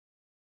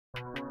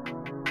So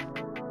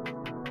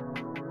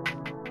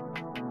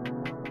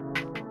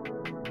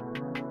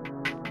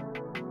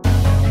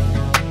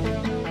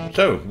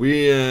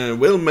we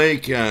will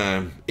make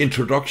an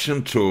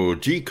introduction to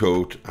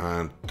G-code,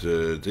 and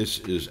this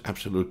is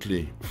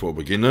absolutely for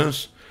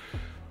beginners.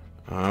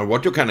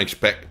 What you can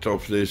expect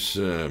of this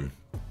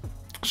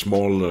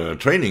small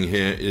training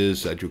here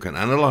is that you can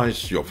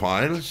analyze your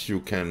files, you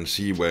can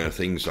see where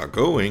things are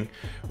going,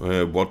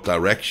 what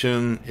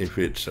direction, if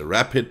it's a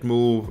rapid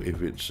move,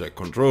 if it's a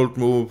controlled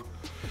move,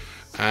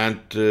 and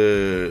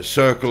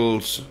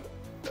circles.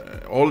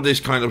 All this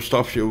kind of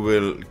stuff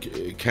you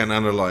can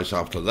analyze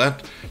after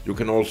that. You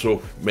can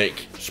also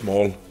make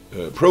small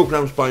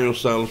programs by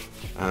yourself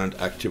and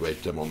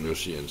activate them on your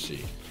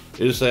CNC.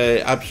 It is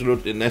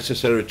absolutely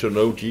necessary to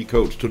know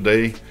G-codes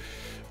today,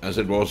 as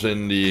it was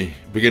in the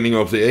beginning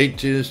of the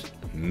 80s.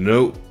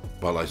 No,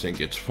 but I think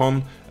it's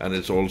fun, and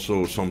it's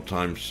also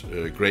sometimes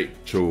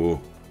great to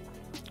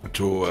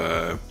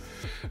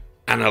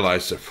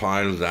analyze the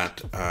file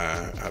that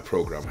a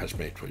program has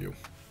made for you.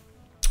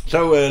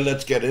 So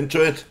let's get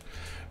into it,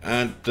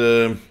 and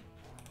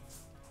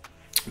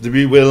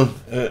we will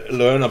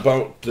learn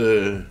about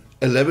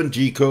 11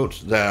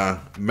 G-codes. There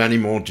are many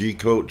more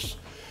G-codes.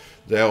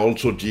 There are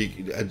also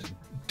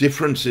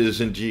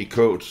differences in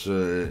G-codes.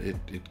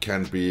 It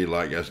can be,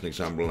 like as an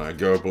example, a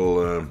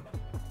Gerbil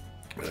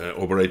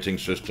operating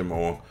system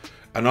or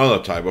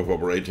another type of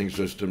operating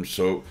system.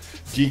 So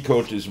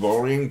G-code is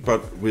varying,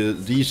 but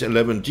with these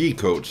 11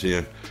 G-codes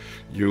here,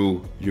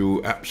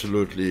 you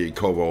absolutely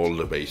cover all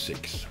the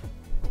basics.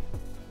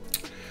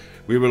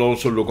 We will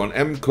also look on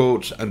M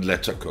codes and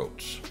letter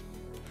codes.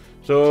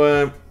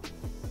 So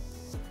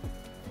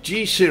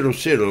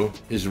G00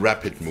 is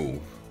rapid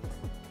move,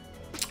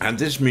 and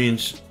this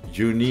means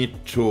you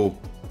need to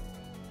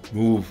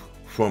move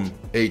from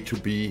A to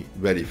B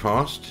very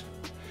fast.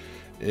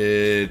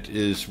 It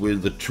is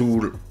with the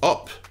tool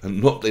up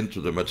and not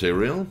into the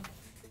material.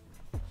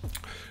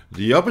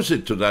 The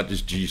opposite to that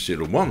is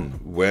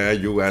G01, where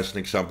you, as an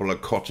example, are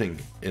cutting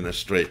in a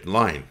straight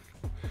line.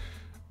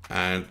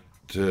 And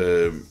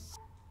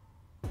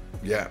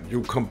yeah,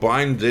 you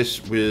combine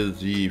this with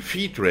the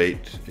feed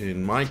rate.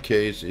 In my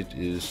case, it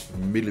is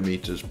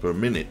millimeters per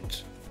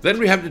minute. Then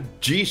we have the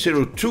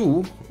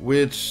G02,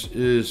 which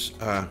is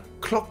a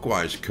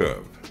clockwise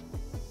curve.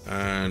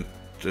 And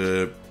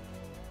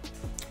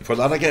for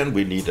that again,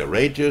 we need a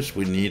radius,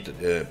 we need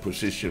a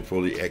position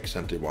for the X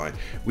and the Y.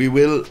 We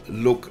will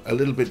look a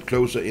little bit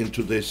closer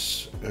into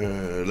this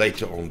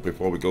later on,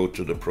 before we go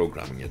to the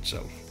programming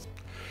itself.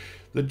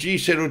 The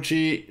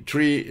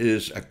G03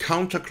 is a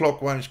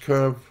counterclockwise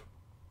curve.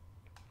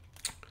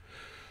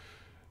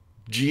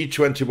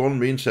 G21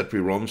 means that we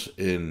run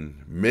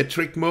in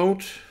metric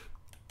mode,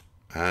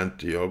 and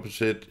the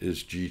opposite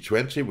is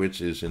G20,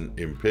 which is in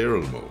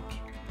imperial mode.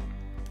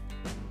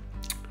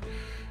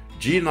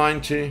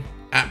 G90,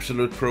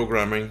 absolute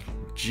programming.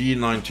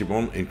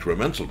 G91,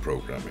 incremental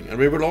programming. And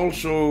we will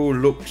also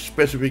look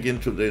specific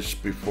into this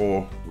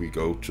before we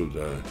go to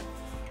the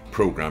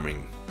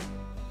programming.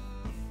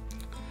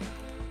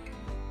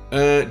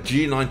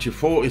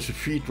 G94 is a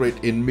feed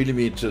rate in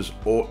millimeters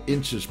or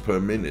inches per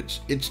minute.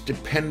 It's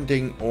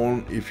depending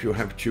on if you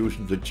have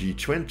chosen the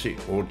G20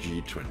 or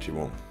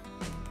G21.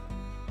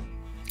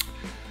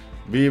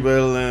 We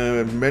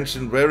will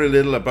mention very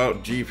little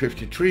about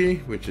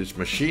G53, which is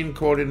machine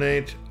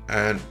coordinate,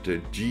 and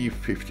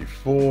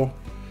G54,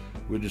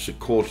 which is a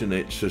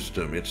coordinate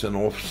system. It's an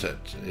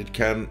offset. It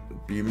can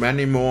be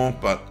many more,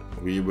 but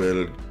we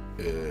will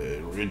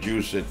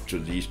reduce it to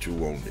these two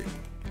only.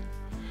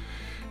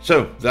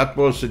 So that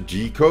was the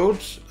G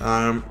codes.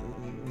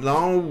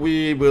 Now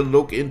we will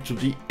look into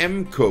the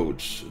M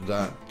codes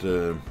that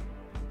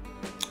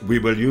we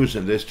will use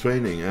in this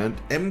training. And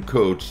M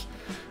codes,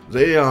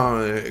 they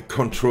are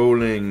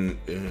controlling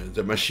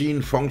the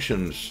machine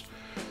functions.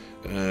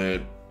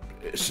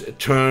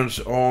 Turns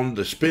on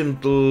the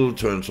spindle,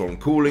 turns on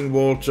cooling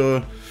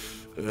water,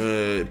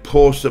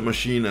 pause the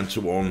machine and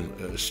so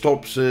on,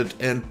 stops it,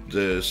 and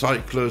the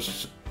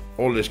cyclists,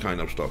 all this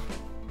kind of stuff.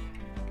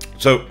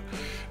 So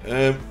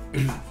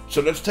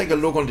so let's take a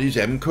look on these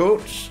M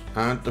codes,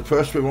 and the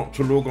first we want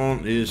to look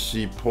on is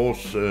the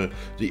pause, the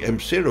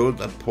M0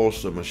 that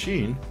pauses the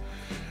machine.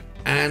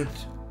 And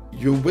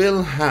you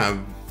will have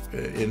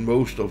in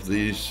most of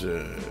these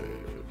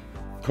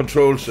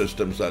control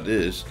systems, that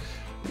is,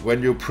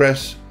 when you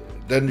press,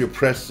 then you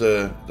press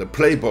the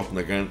play button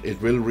again, it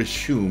will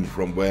resume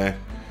from where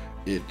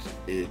it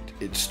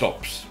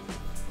stops.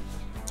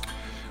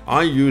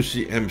 I use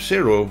the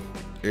M0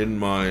 in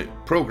my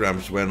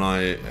programs when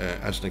I,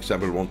 as an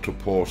example, want to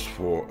pause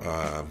for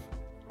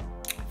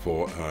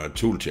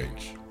tool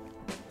change.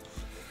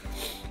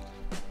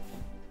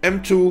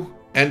 M2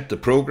 ends the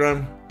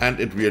program, and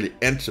it really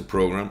ends the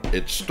program.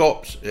 It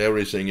stops,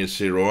 everything is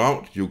zero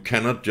out. You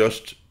cannot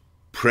just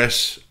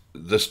press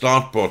the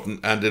start button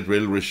and it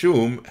will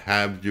resume.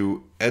 Have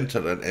you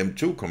entered an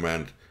M2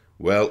 command?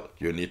 Well,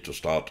 you need to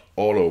start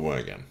all over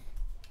again.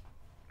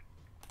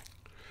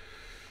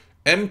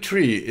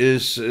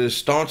 M3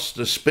 starts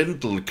the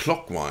spindle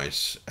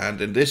clockwise,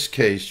 and in this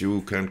case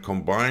you can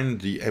combine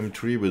the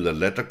M3 with a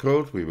letter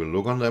code, we will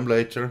look on them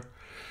later,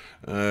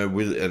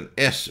 with an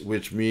S,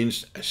 which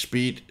means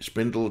speed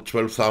spindle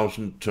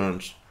 12,000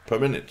 turns per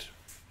minute.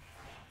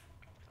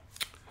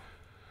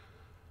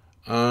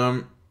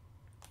 M4,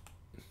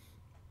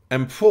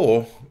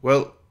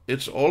 well,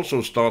 it's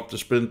also start the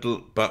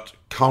spindle but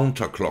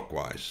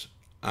counterclockwise,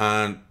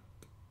 and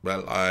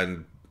well, I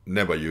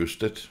never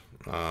used it.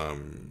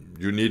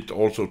 You need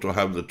also to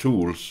have the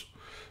tools,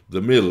 the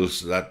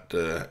mills that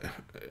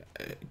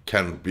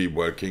can be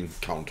working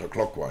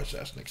counterclockwise,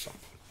 as an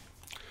example.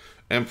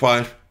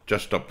 M5,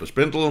 just stop the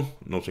spindle,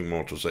 nothing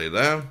more to say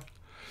there.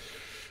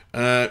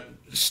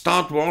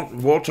 Start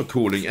water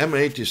cooling.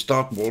 M8 is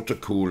start water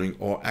cooling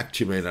or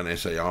activate an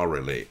SAR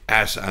relay,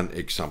 as an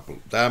example.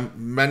 There are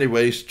many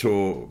ways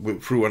through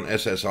an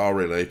SSR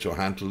relay to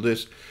handle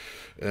this.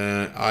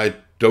 I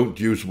don't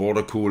use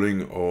water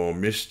cooling or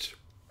mist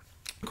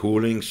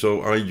cooling,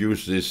 so I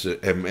use this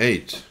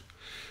M8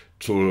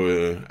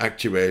 to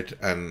activate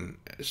an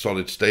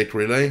solid state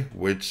relay,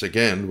 which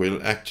again will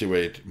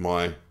activate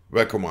my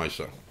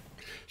vacuumizer.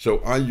 So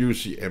I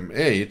use the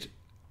M8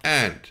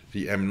 and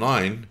the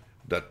M9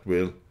 that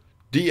will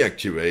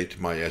deactivate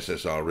my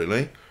SSR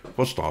relay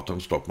for start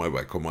and stop my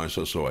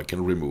vacuumizer so I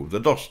can remove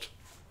the dust.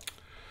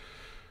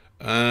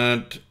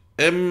 And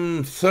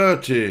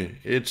M30,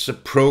 it's a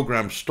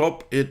program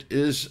stop. It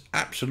is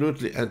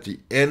absolutely at the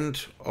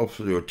end of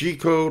your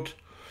G-code.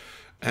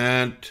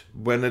 And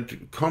when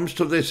it comes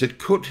to this, it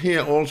could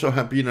here also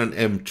have been an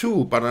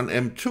M2, but an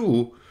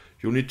M2,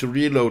 you need to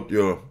reload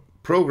your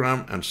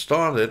program and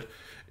start it.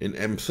 In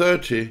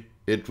M30,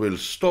 it will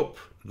stop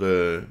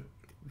the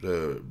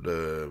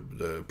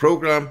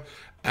program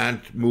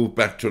and move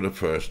back to the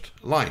first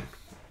line.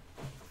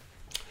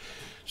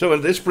 So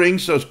this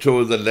brings us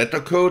to the letter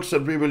codes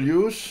that we will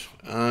use.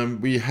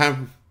 We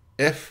have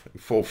F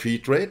for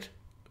feed rate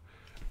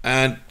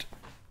and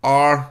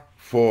R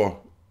for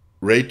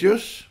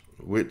radius,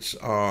 which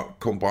are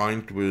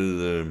combined with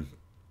the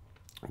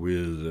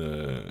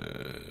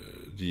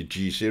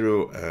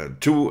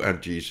G02 and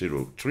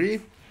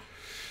G03.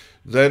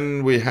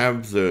 Then we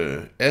have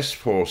the S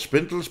for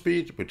spindle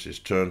speed, which is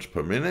turns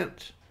per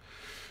minute.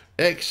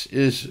 X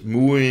is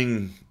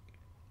moving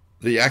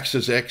the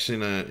axis X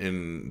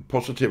in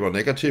positive or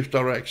negative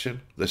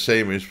direction. The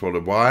same is for the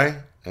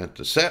Y and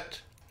the Z.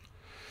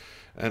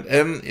 And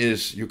N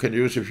is, you can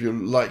use, if you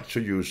like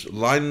to use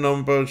line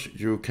numbers,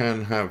 you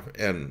can have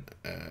N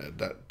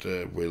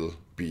that will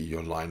be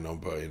your line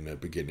number in the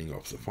beginning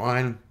of the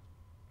file.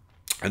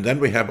 And then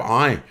we have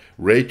I,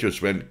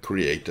 radius when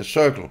create a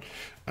circle.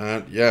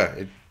 And yeah,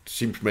 it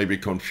seems maybe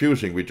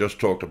confusing. We just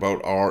talked about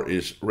R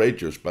is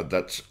radius, but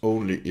that's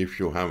only if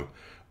you have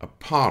a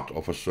part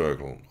of a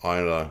circle,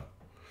 either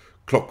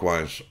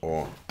clockwise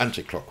or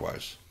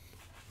anti-clockwise.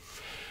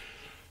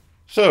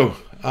 So,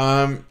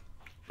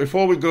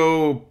 before we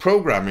go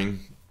programming,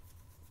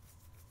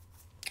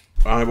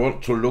 I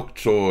want to look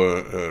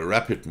to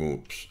rapid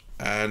moves.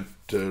 And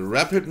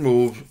rapid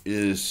move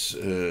is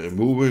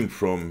moving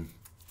from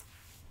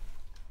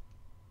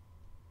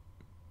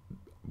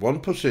one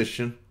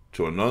position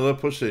to another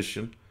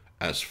position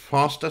as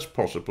fast as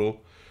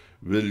possible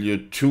with your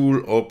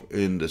tool up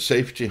in the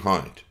safety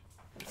height.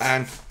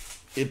 And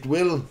it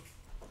will,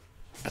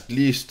 at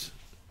least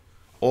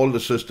all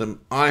the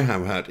system I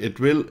have had, it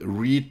will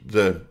read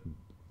the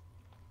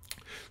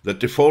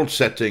default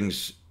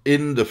settings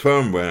in the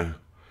firmware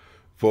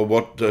for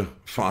what the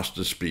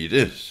fastest speed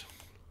is.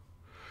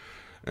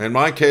 In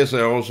my case,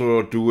 I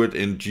also do it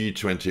in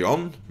G20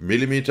 on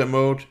millimeter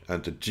mode,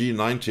 and the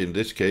G90 in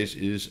this case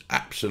is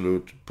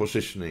absolute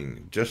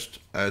positioning, just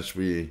as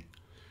we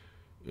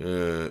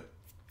will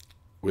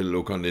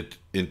look on it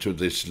into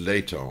this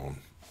later on.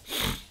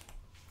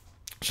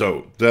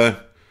 So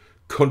the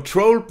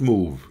controlled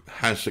move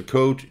has a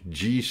code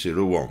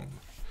G01,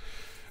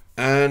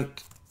 and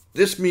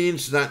this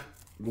means that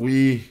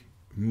we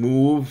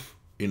move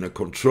in a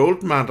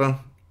controlled manner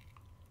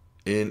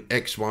in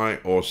X, Y,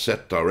 or Z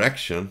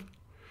direction,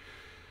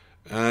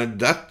 and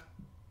that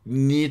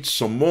needs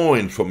some more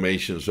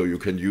information so you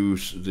can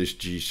use this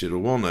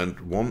G01, and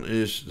one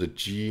is the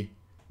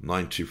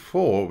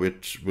G94,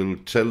 which will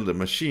tell the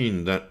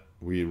machine that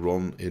we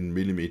run in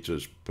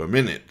millimeters per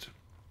minute.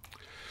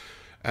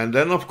 And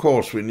then of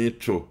course we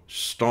need to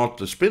start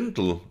the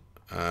spindle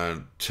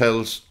and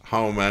tells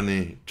how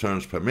many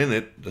turns per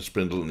minute the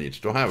spindle needs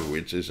to have,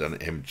 which is an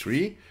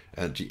M3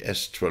 and the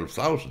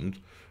S12000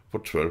 for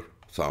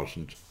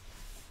 12,000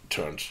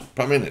 turns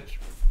per minute.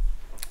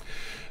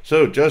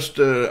 So just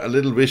a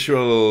little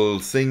visual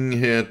thing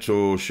here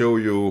to show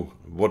you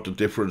what the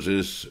difference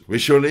is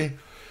visually,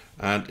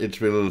 and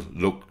it will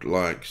look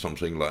like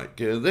something like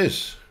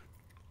this.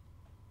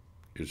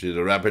 You see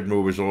the rapid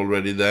move is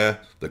already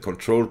there, the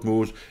controlled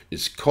move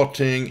is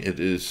cutting, it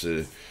is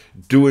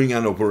doing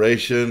an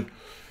operation,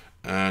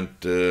 and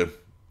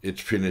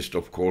it's finished,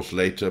 of course,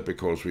 later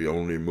because we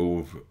only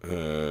move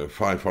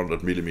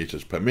 500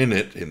 millimeters per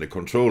minute in the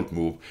controlled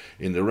move.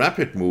 In the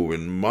rapid move,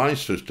 in my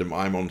system,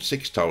 I'm on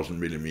 6,000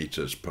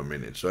 millimeters per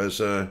minute. So there's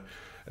a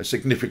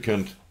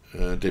significant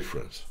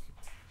difference.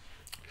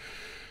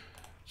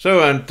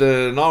 So, and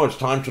now it's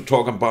time to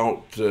talk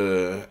about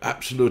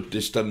absolute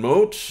distant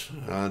modes.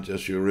 And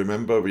as you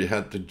remember, we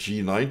had the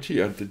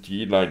G90 and the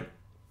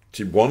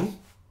G91.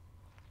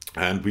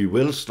 And we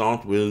will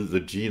start with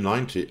the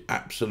G90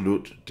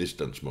 absolute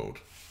distance mode.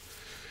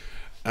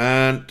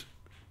 And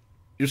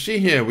you see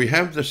here, we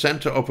have the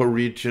center of a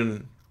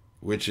region,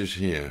 which is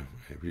here.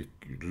 If we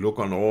look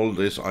on all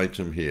this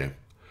item here.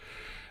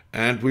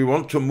 And we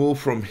want to move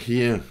from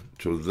here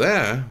to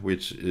there,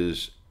 which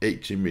is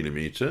 80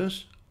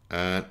 millimeters,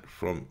 and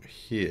from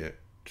here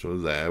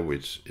to there,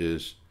 which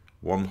is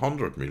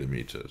 100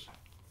 millimeters.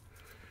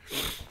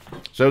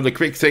 So the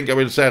quick thinker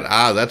will say,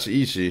 that's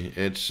easy.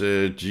 It's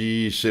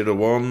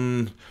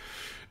G01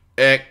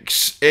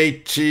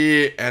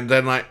 X80, and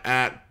then I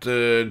add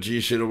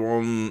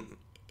G01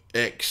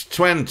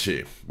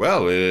 X20.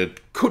 Well,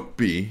 it could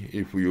be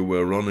if we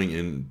were running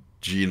in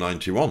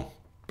G91,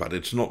 but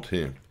it's not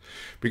here.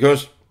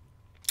 Because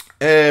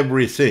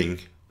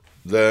everything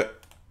the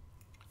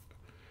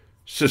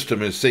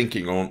system is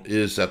thinking on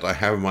is that I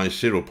have my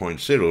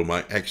 0.0,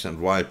 my X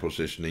and Y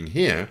positioning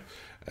here,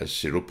 as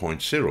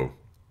 0.0,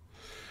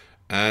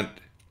 and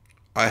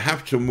I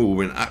have to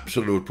move in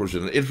absolute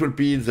position. It will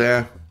be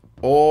there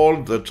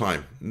all the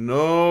time,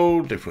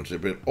 no difference.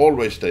 It will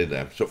always stay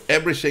there. So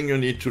everything you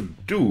need to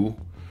do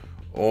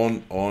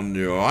on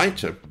your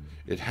item,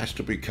 it has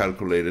to be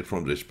calculated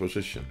from this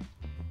position.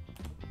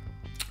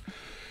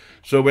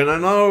 So when I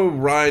now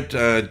write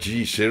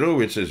G0,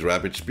 which is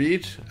rapid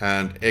speed,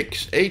 and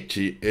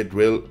X80, it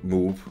will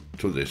move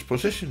to this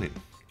positioning.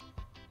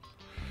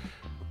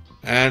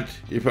 And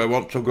if I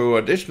want to go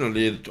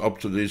additionally up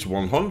to this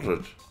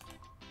 100,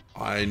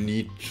 I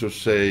need to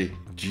say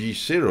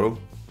G0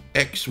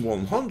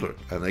 X100.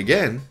 And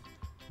again,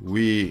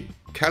 we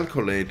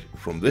calculate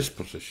from this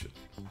position.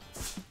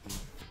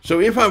 So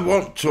if I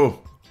want to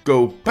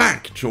go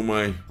back to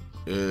my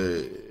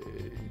G0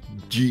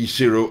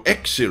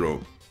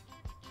 X0,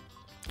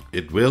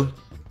 it will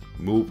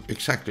move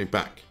exactly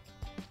back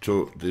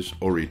to this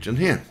origin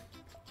here.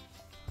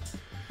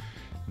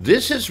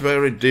 This is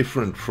very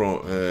different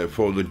from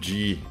for the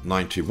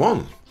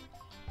G91,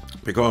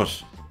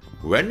 because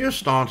when you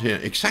start here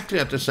exactly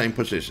at the same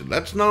position,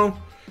 let's now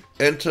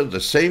enter the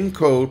same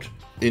code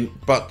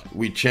but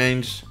we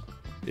change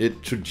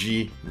it to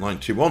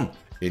G91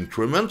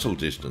 incremental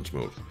distance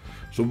mode.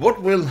 So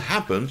what will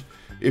happen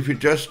if you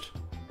just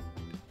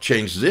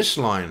change this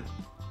line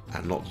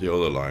and not the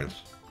other lines?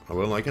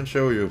 Well, I can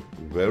show you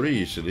very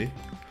easily.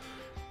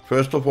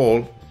 First of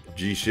all,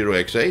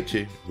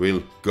 G0X80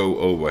 will go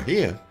over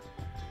here,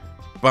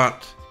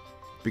 but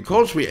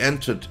because we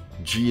entered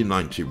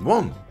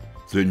G91,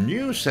 the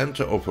new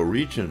center of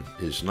origin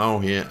is now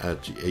here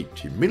at the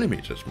 80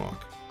 millimeters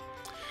mark.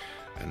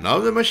 And now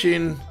the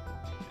machine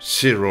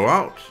zero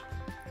out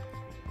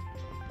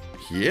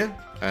here,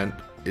 and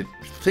it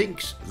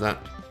thinks that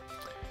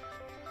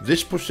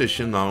this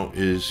position now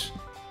is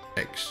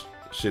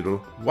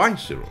X0,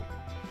 Y0.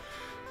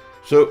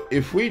 So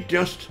if we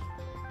just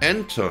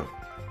enter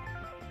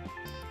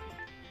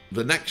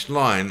the next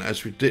line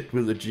as we did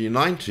with the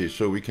G90,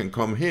 so we can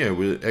come here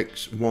with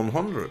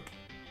X100,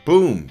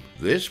 boom,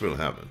 this will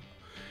happen.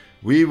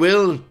 We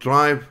will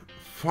drive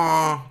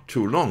far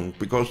too long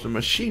because the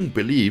machine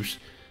believes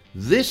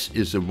this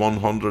is a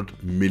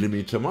 100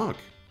 millimeter mark.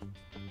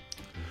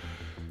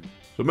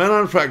 So matter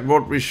of fact,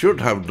 what we should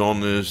have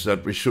done is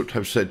that we should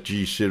have said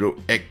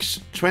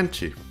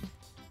G0X20.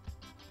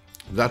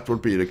 That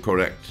would be the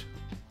correct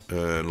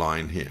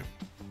line here.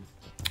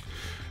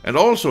 And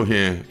also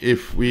here,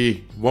 if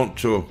we want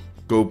to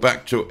go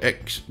back to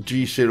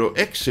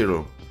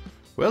G0X0,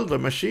 well, the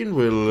machine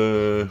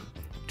will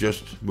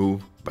just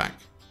move back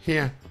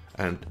here,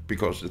 and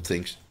because it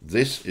thinks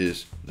this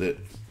is the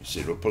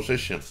zero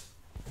position.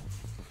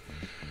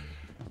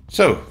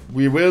 So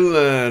we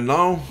will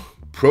now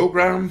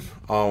program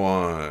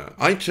our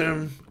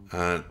item,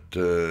 and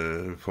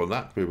for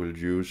that we will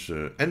use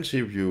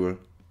NC Viewer,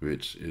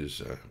 which is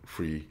a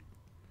free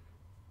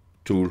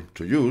tool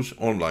to use,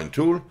 online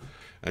tool,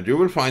 and you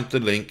will find the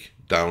link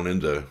down in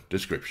the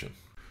description.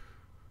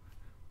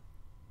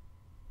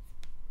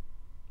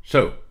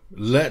 So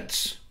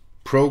let's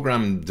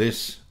program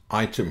this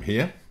item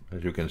here.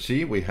 As you can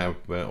see, we have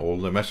all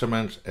the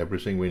measurements,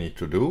 everything we need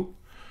to do.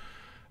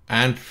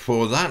 And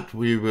for that,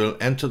 we will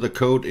enter the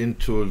code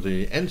into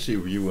the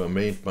NC Viewer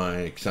made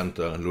by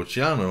Xander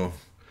Luciano.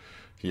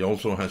 He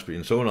also has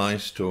been so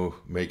nice to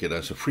make it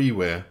as a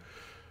freeware,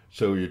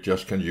 so you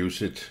just can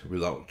use it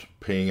without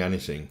paying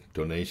anything.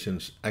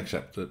 Donations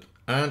accepted.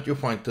 And you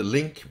find the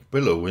link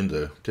below in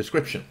the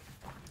description.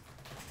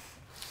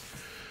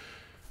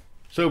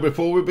 So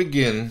before we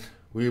begin,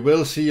 we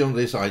will see on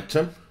this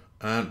item,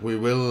 and we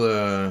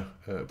will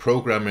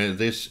program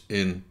this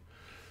in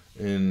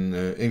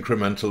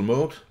incremental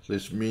mode.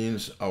 This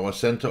means our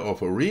center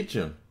of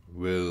origin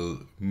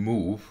will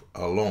move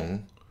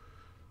along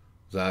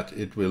that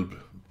it will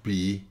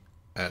be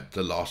at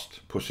the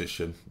last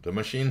position the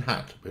machine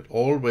had. It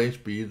always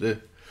be the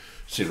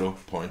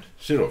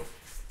 0.0.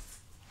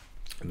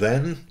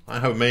 Then I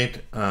have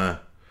made a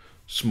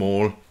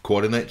small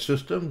coordinate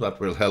system that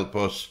will help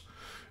us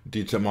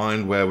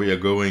determine where we are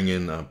going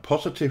in a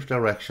positive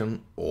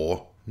direction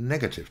or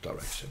negative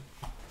direction.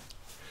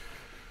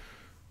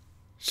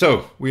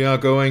 So we are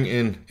going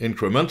in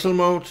incremental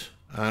mode,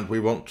 and we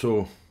want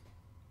to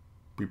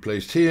be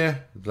placed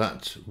here.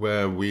 That's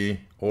where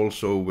we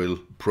also will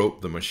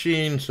probe the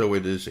machine, so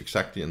it is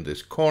exactly in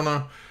this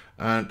corner,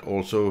 and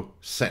also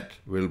set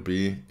will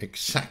be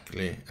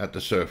exactly at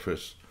the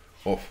surface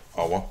of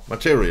our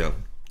material.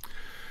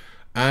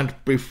 And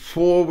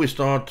before we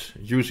start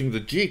using the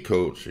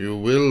G-code, you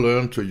will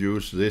learn to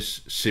use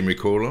this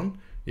semicolon.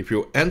 If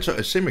you enter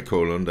a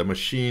semicolon, the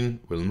machine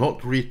will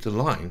not read the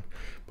line,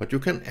 but you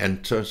can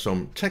enter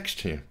some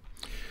text here.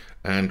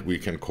 And we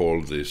can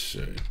call this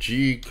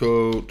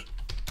G-code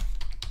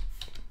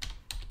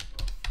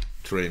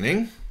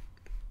training.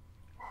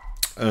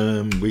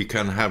 We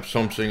can have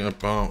something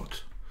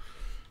about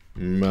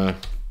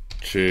material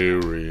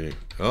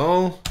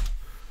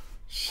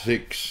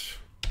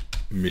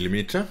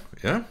 6mm,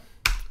 yeah,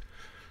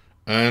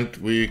 and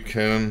we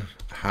can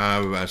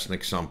have as an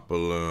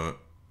example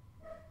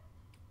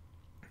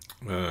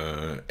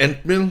end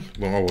mill,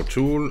 our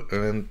tool,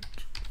 and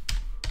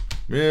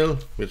mill,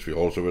 which we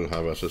also will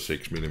have as a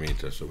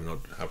 6mm, so we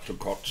don't have to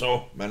cut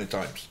so many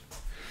times.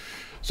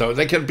 So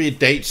they can be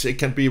dates, it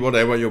can be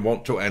whatever you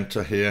want to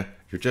enter here.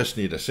 You just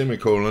need a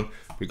semicolon,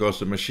 because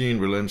the machine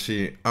will then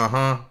see,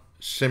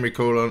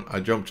 semicolon, I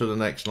jump to the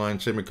next line,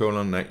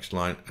 semicolon, next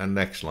line, and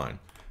next line,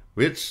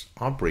 which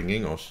are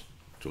bringing us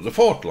to the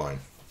fourth line.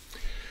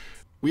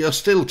 We are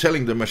still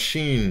telling the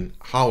machine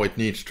how it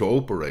needs to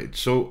operate.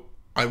 So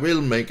I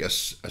will make a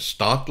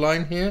start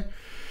line here,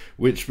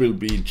 which will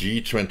be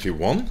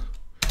G21.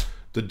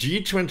 The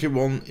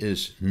G21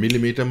 is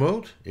millimeter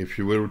mode. If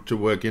you were to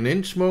work in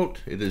inch mode,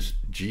 it is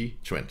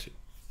G20.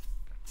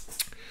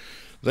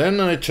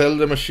 Then I tell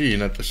the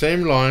machine at the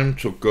same line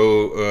to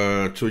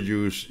go to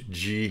use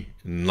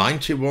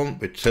G91,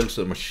 which tells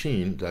the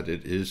machine that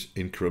it is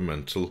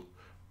incremental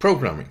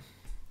programming.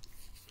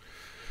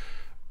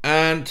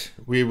 And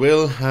we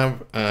will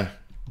have a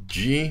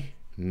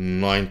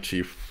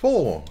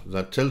G94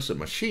 that tells the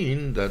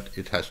machine that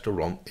it has to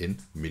run in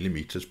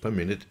millimeters per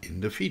minute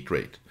in the feed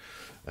rate.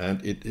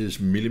 And it is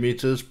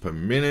millimeters per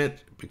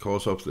minute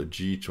because of the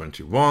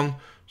G21,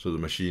 so the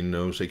machine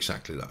knows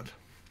exactly that.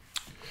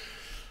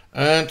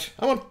 And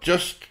I want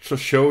just to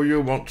show you,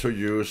 want to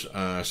use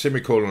a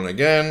semicolon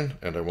again,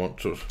 and I want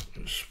to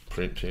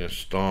print here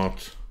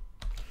start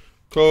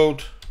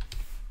code.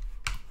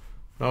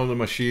 Now the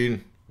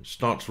machine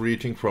starts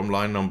reading from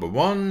line number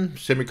 1,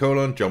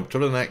 semicolon, jump to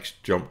the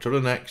next, jump to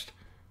the next.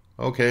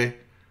 Okay,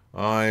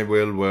 I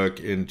will work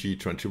in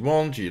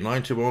G21,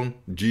 G91,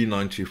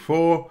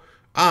 G94.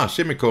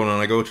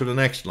 Semicolon, I go to the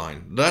next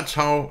line. That's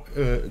how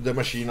the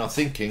machine are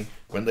thinking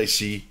when they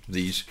see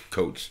these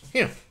codes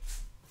here.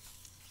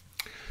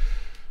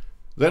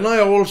 Then I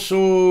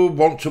also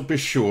want to be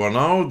sure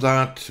now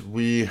that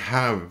we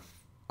have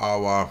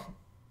our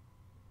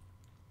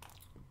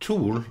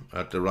tool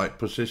at the right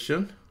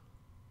position.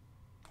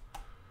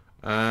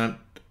 And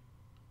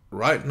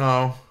right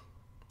now,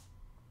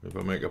 if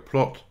I make a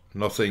plot,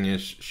 nothing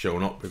is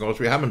shown up because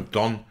we haven't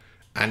done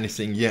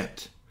anything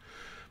yet.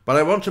 But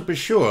I want to be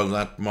sure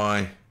that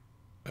my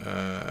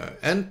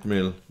end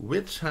mill,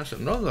 which has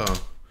another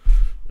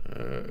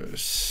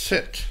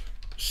set,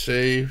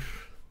 save,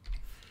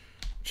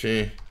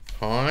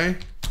 high.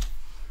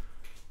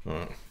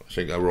 I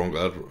think I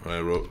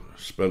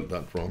spelled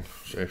that wrong.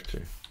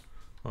 Safety.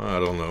 I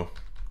don't know.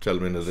 Tell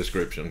me in the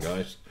description,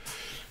 guys.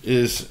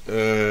 Is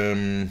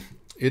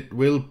it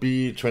will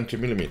be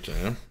 20mm.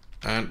 Yeah?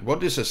 And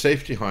what is a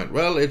safety height?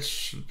 Well,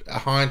 it's a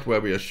height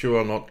where we are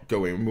sure not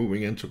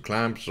moving into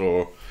clamps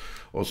or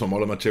some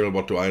other material.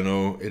 What do I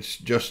know? It's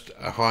just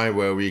a height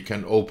where we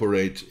can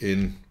operate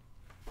in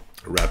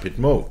rapid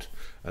mode.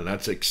 And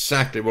that's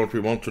exactly what we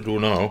want to do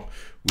now.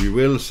 We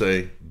will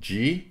say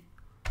G00,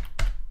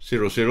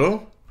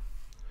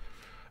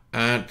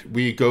 and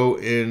we go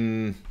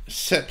in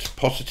set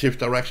positive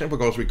direction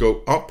because we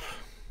go up.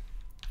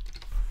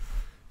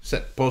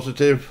 Set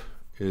positive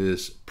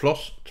is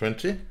plus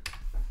 20,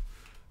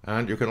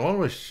 and you can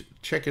always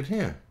check it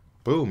here.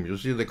 Boom, you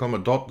see there come a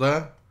dot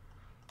there,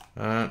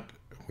 and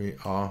we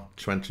are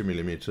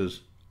 20mm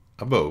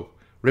above.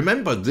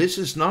 Remember, this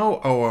is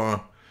now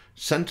our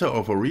center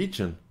of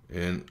origin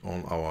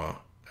on our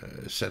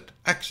set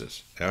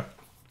axis. Yeah.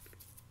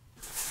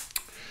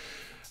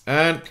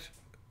 And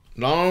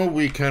now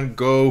we can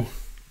go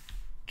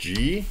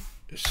G00,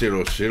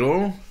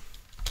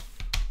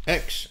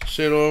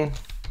 X0,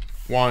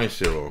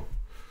 Y0.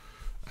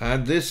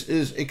 And this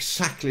is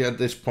exactly at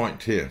this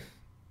point here.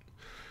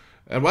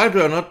 And why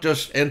do I not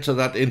just enter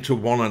that into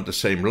one and the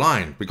same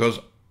line? Because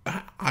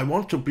I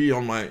want to be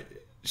on my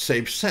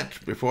safe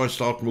set before I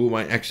start moving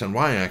my X and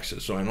Y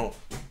axis, so I not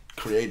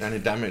create any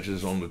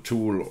damages on the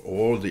tool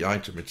or the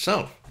item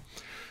itself.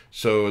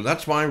 So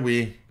that's why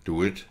we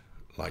do it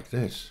like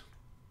this.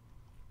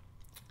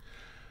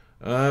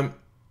 Let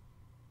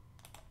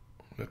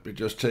me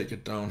just take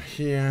it down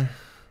here.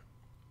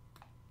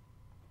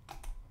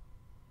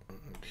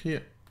 And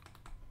here.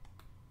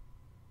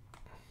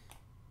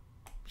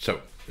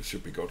 So it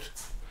should be good.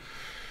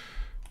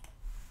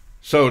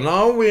 So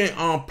now we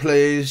are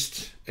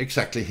placed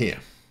exactly here.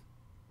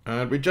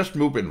 And we just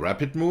move in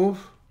rapid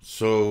move.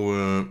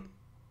 So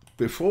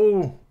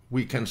before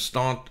we can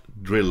start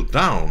drill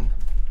down,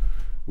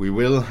 we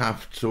will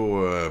have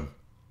to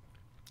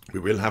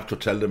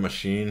tell the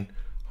machine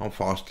how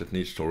fast it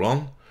needs to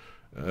run,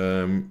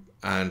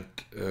 and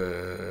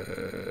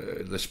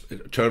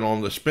turn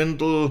on the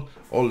spindle,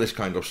 all this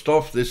kind of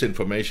stuff. This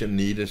information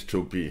needed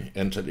to be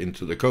entered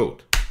into the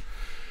code.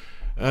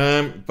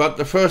 But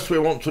the first we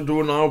want to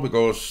do now,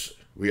 because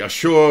we are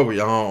sure we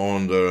are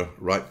on the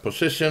right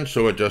position,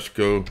 so I just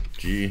go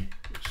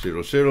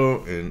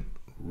G00 in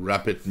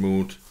rapid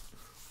mode,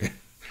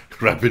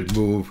 rapid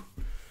move,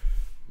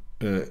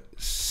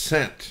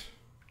 set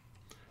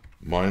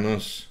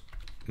minus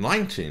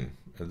 19.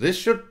 This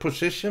should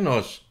position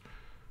us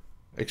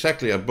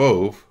exactly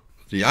above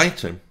the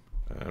item.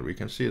 We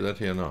can see that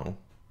here now.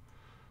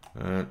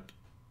 And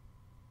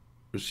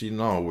you see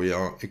now we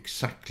are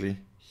exactly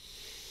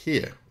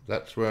here.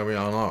 That's where we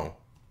are now.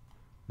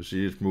 You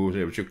see it moves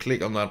here. If you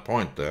click on that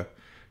point there,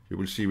 you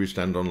will see we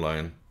stand on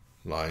line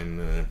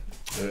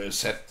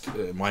set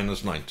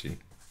minus 19.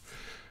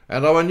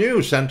 And our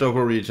new center of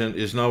origin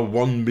is now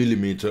 1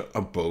 millimeter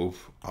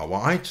above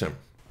our item.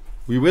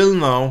 We will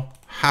now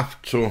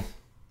have to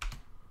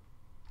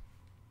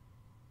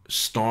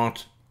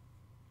start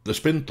the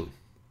spindle.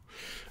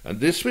 And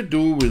this we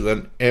do with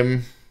an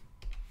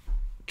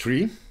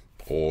M3,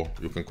 or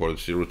you can call it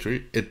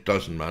 03, it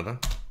doesn't matter.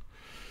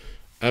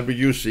 And we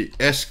use the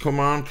S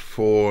command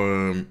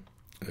for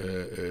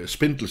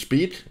spindle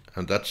speed,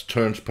 and that's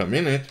turns per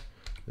minute.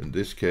 In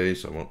this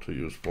case, I want to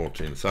use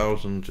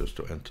 14,000 just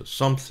to enter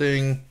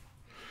something.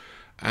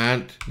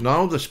 And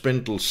now the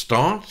spindle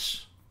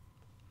starts,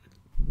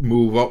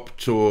 move up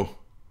to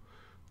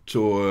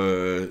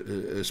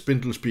a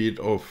spindle speed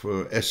of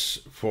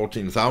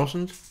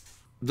S14,000.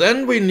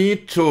 Then we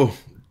need to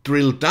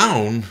drill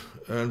down,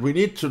 and we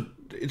need to,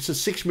 it's a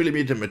 6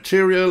 millimeter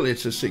material,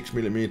 it's a 6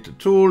 millimeter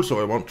tool, so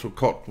I want to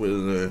cut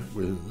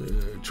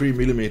with 3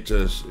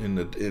 millimeters in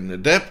the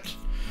depth.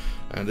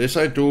 And this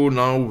I do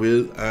now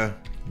with a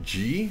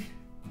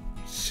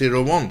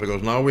G01,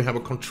 because now we have a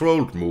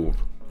controlled move.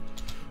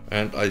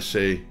 And I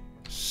say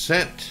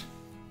set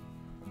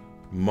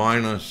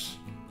minus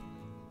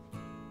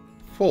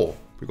 4,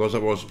 because I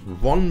was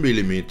 1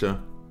 millimeter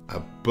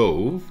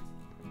above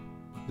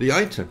the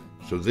item.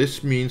 So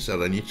this means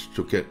that I need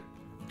to get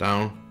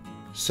down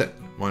set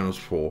minus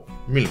 4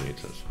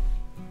 millimeters.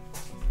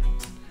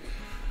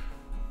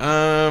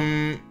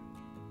 And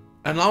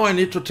now I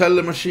need to tell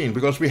the machine,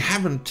 because we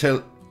haven't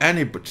tell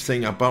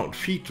anything about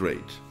feed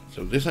rate.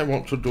 So this I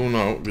want to do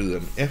now with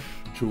an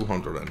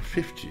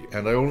F250,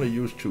 and I only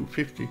use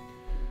 250,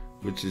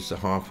 which is a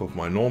half of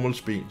my normal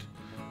speed.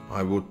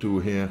 I would do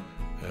here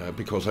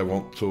because I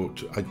want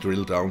I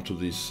drill down to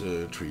these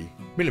 3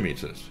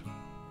 millimeters.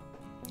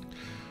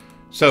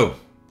 So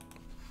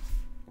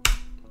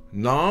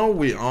now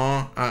we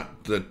are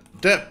at the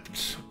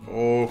depth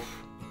of,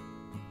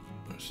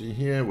 see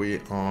here,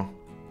 we are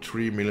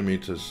 3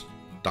 millimeters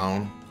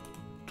down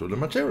to the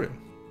material,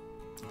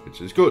 which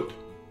is good.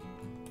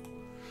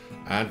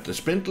 And the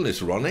spindle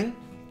is running.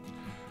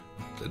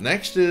 The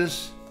next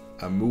is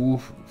a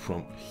move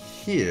from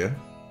here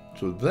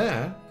to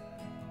there,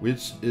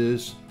 which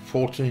is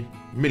 40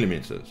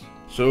 millimeters.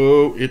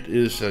 So it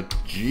is a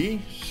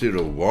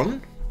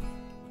G01.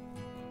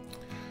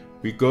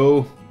 We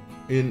go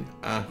in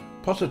a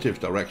positive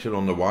direction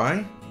on the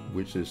Y,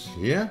 which is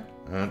here,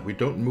 and we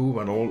don't move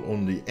at all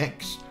on the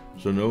X,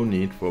 so no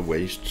need for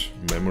waste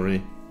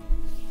memory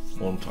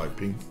on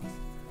typing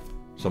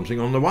something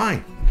on the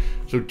Y.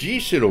 So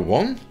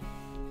G01,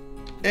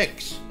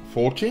 X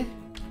 40,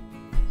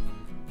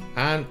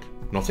 and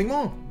nothing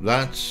more.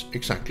 That's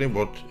exactly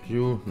what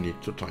you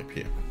need to type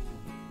here.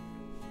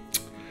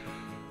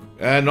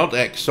 Not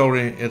X,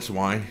 sorry, it's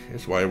Y.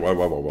 It's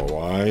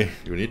Y.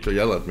 You need to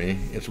yell at me.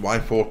 It's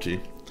Y40.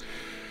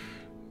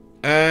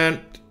 And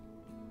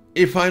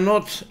if I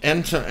not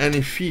enter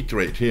any feed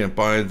rate here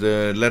by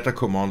the letter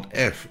command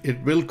F, it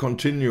will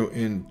continue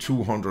in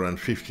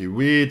 250,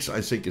 which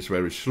I think is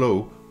very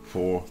slow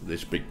for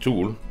this big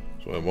tool.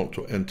 So I want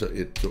to enter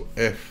it to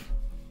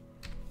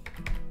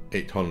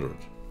F800.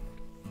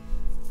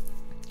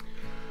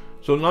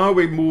 So now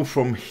we move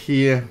from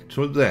here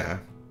to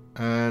there,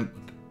 and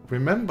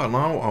remember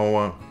now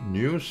our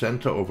new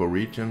center of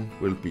origin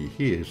will be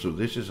here. So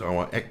this is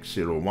our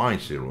X0,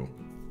 Y0.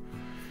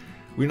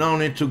 We now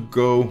need to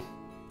go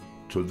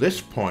to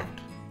this point,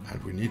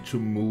 and we need to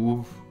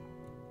move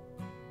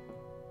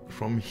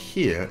from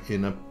here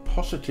in a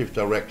positive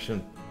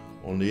direction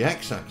on the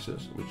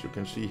X-axis, which you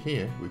can see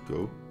here. We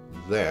go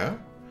there,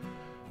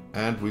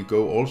 and we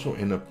go also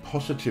in a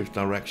positive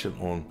direction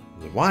on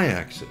the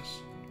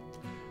y-axis,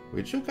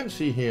 which you can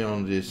see here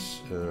on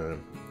this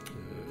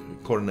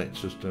coordinate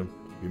system.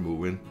 We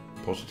move in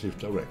positive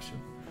direction.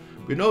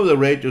 We know the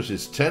radius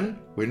is 10,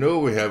 we know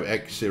we have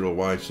x0,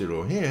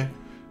 y0 here,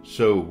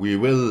 so we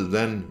will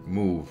then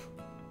move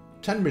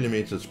 10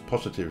 millimeters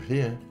positive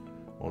here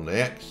on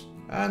the x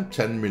and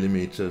 10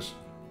 millimeters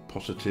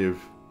positive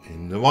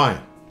in the y.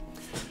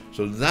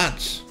 So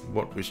that's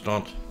what we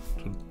start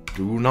to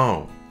do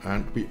now.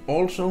 And we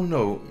also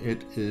know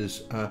it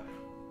is a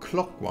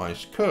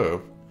clockwise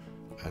curve,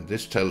 and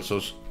this tells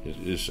us it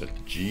is a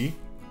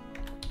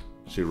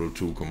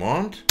G02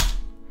 command,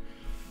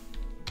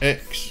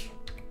 x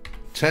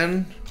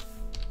 10,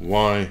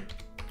 y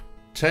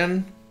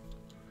 10,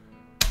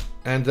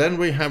 and then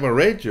we have a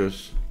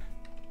radius,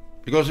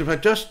 because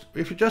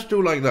if you just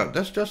do like that,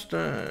 that's just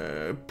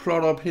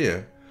plot up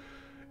here,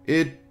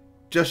 it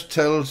just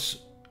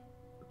tells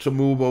to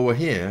move over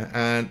here,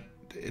 and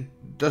it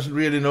doesn't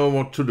really know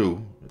what to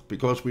do,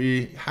 because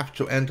we have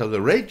to enter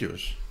the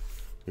radius,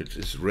 which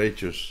is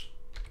radius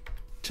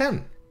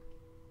 10.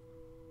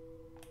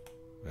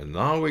 And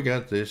now we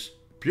get this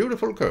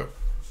beautiful curve.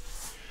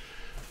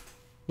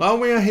 Now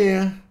we are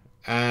here,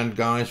 and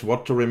guys,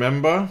 what to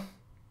remember?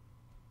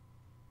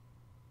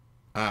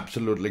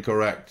 Absolutely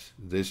correct.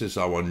 This is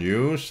our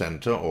new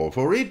center of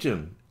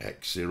origin,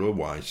 x0,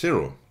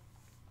 y0.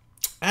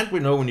 And we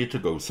know we need to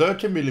go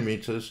 30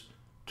 millimeters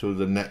to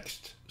the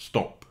next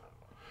stop.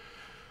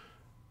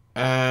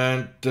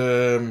 And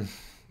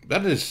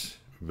that is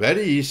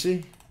very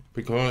easy,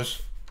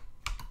 because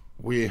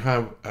we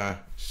have a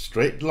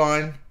straight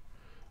line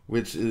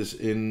which is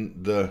in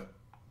the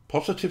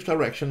positive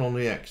direction on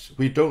the x.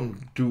 We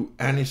don't do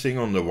anything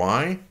on the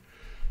y,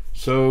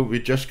 so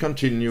we just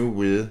continue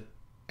with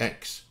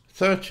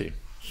x30.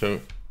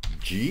 So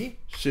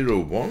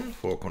G01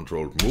 for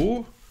controlled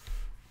move,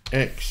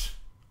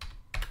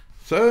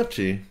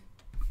 x30,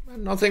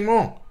 and nothing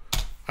more.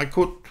 I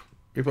could,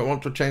 if I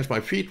want to change my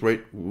feed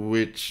rate,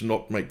 which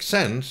not makes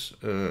sense,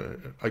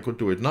 I could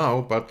do it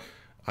now, but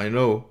I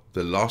know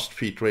the last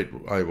feed rate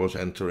I was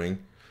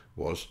entering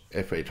was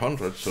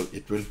F800, so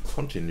it will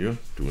continue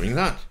doing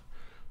that.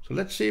 So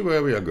let's see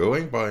where we are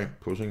going by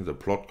pushing the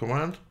plot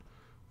command,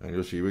 and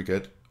you'll see we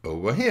get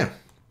over here.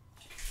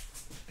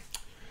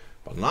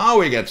 But now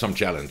we get some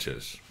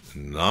challenges.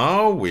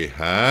 Now we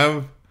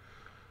have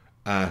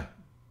an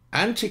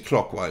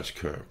anti-clockwise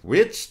curve,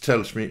 which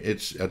tells me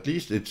it's at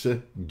least it's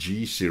a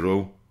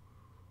G02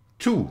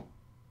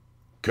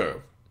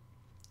 curve.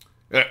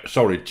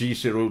 Sorry,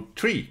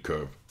 G03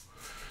 curve.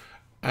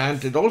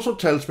 And it also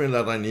tells me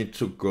that I need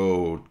to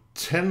go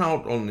 10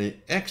 out on the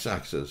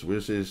x-axis,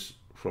 which is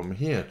from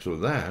here to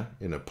there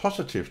in a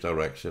positive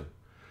direction,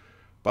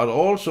 but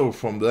also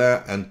from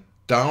there and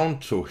down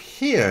to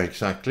here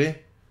exactly,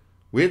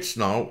 which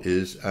now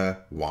is a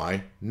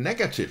y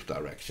negative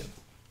direction.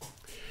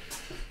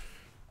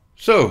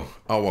 So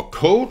our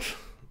code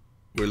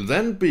will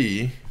then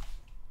be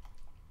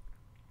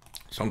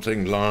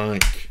something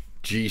like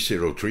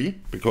G03,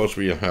 because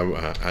we have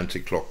an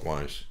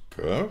anti-clockwise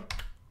curve.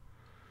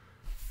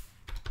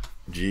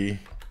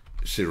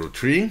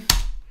 G03.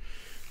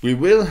 We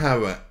will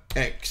have a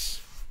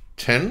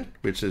x10,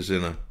 which is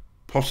in a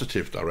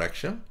positive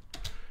direction,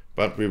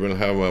 but we will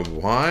have a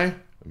y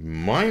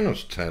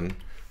minus 10,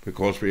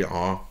 because we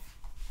are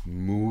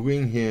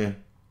moving here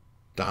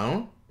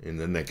down in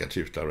the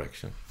negative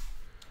direction.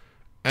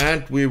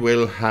 And we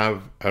will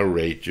have a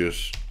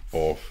radius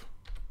of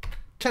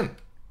 10.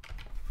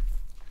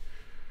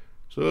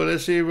 So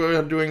let's see if we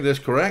are doing this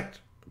correct.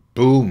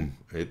 Boom,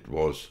 it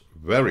was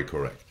very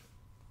correct.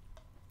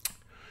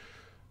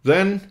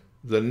 Then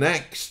the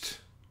next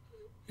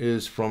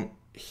is from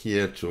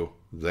here to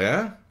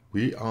there.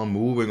 We are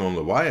moving on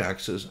the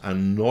y-axis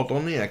and not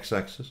on the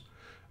x-axis.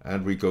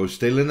 And we go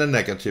still in the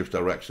negative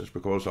directions,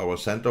 because our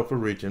center of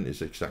origin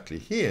is exactly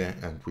here,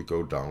 and we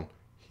go down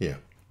here.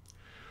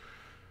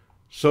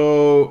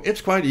 So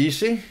it's quite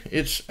easy.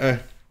 It's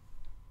a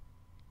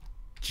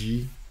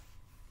G.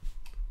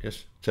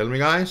 Yes, tell me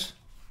guys.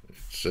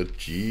 It's a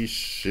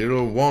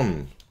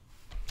G01.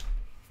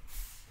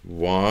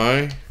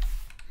 Y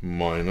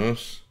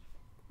minus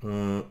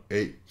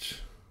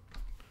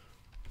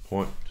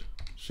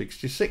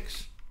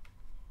 8.66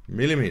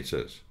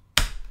 millimeters.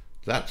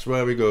 That's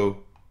where we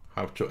go.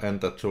 Have to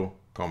enter to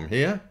come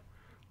here.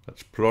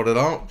 Let's plot it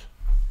out.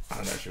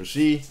 And as you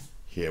see,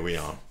 here we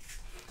are.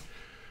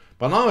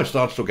 But now it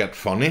starts to get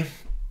funny,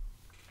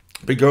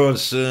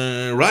 because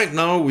right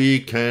now we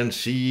can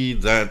see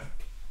that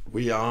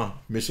we are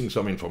missing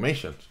some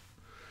information.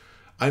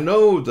 I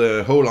know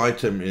the whole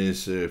item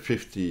is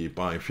 50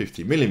 by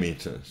 50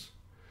 millimeters,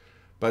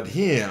 but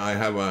here I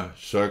have a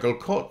circle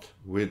cut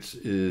which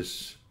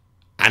is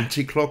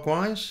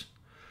anti-clockwise,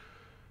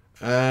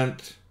 and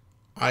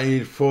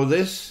for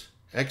this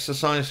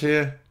exercise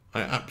here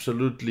I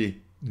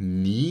absolutely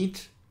need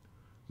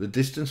the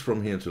distance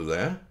from here to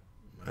there,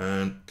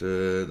 and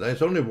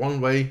there's only one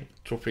way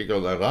to figure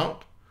that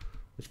out.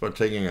 It's by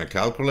taking a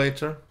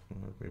calculator.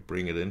 Let me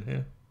bring it in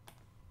here.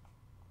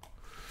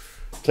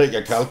 take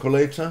a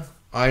calculator.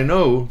 I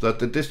know that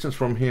the distance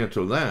from here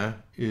to there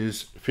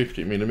is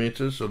 50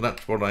 millimeters, so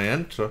that's what I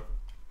enter.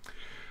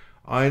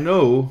 I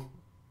know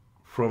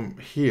from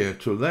here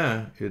to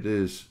there it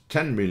is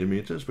 10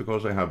 millimeters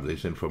because I have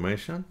this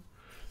information.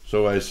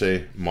 So I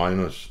say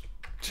minus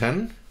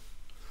 10.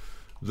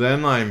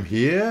 Then I'm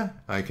here,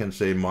 I can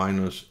say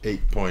minus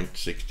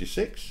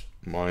 8.66,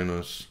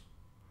 minus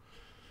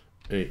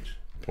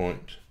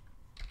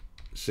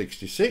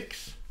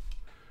 8.66.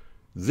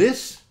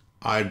 This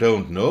I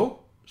don't know,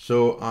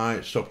 so I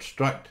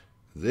subtract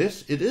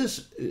this. It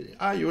is,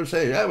 you will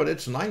say, yeah, but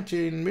it's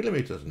 19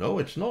 millimeters. No,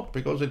 it's not,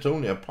 because it's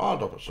only a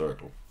part of a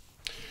circle.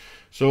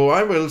 So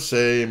I will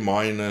say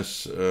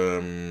minus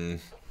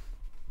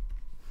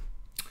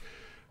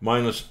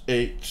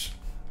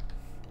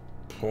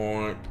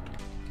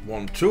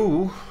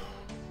 8.12,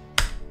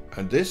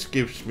 and this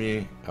gives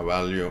me a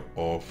value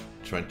of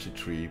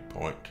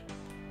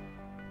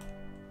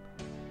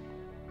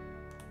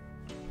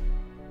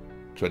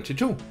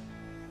 23.22.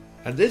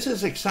 And this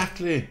is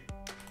exactly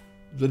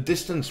the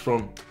distance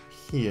from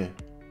here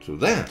to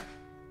there.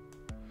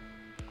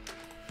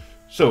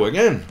 So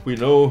again, we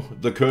know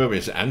the curve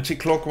is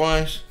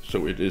anti-clockwise,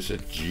 so it is a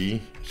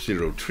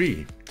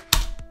G03.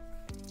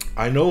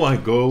 I know I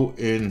go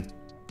in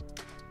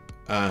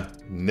a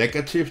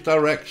negative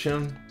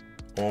direction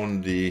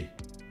on the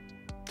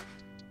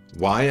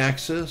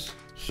y-axis,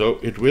 so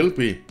it will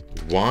be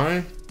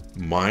y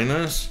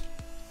minus,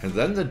 and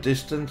then the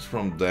distance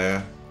from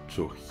there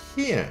to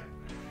here,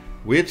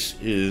 which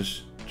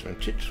is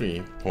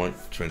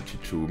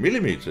 23.22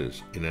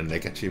 millimeters in a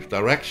negative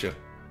direction.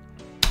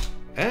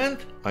 And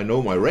I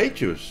know my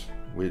radius,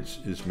 which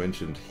is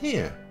mentioned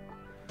here,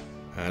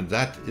 and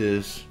that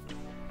is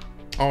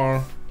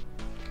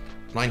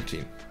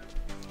R19.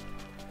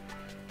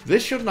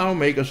 This should now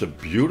make us a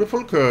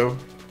beautiful curve,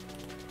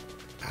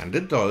 and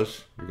it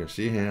does. You can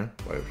see here,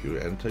 if you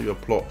enter your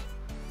plot,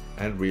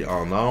 and we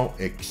are now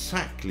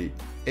exactly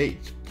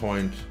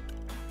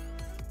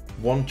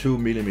 8.12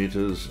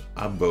 millimeters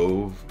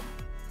above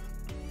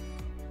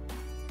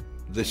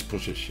this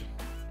position.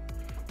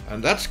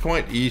 And that's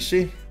quite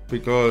easy,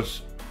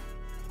 because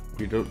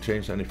we don't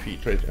change any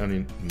feet rate,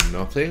 any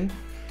nothing.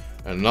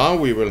 And now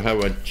we will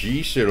have a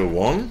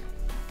G01,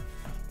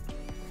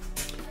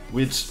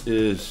 which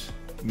is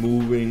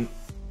moving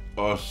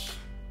us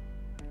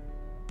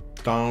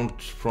down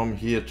from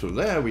here to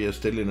there. We are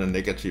still in a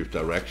negative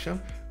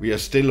direction. We are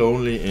still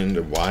only in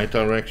the y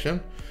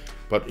direction,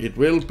 but it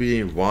will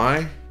be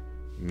y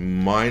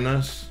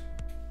minus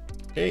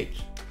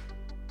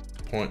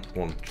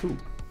 8.12.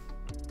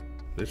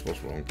 This was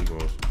wrong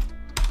because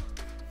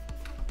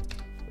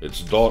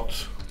it's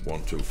dot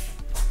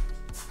 12.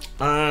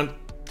 And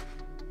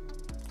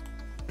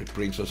it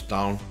brings us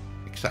down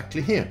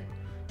exactly here.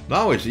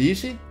 Now it's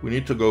easy. We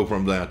need to go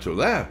from there to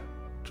there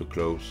to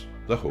close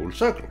the whole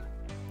circle.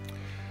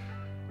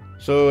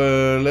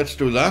 So let's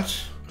do that.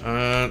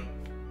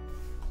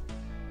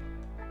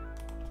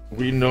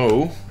 We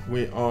know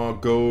we are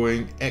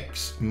going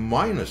x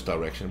minus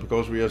direction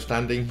because we are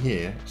standing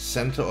here.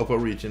 Center of our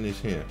region is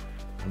here.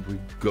 And we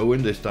go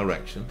in this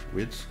direction,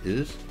 which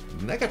is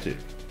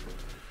negative.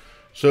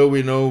 So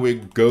we know we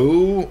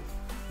go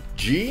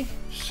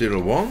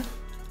G01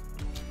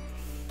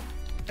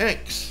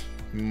 x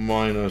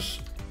minus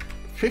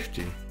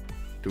 50.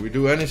 Do we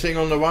do anything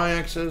on the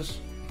y-axis?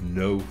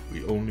 No,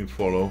 we only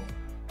follow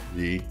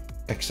the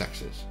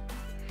x-axis.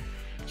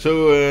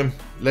 So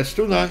let's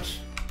do that.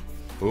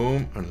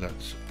 Boom, and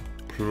let's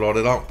plot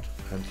it out.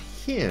 And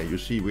here you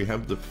see we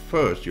have the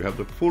first, you have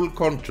the full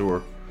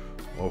contour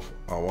of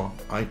our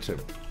item.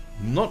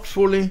 Not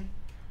fully,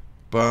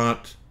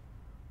 but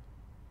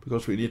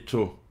because we need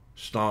to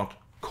start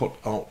cut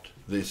out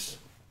this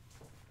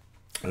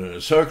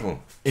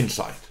circle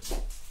inside.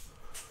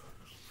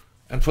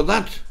 And for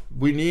that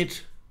we need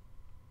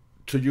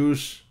to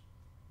use,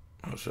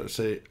 how should I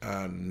say,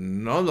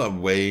 another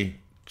way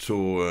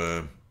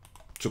to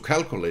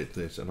calculate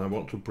this. And I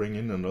want to bring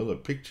in another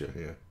picture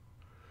here,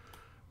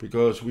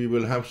 because we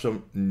will have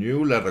some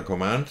new letter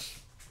commands.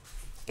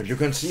 If you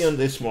can see on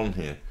this one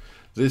here,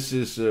 this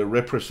is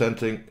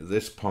representing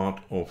this part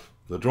of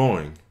the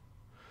drawing.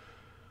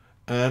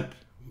 And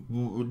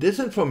this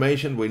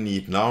information we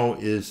need now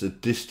is the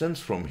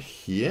distance from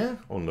here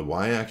on the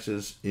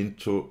y-axis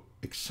into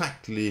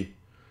exactly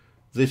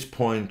this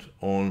point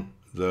on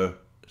the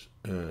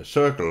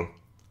circle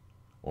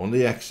on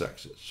the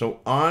x-axis.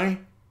 So I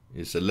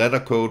is the letter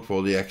code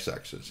for the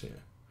x-axis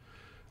here.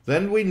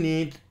 Then we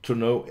need to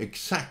know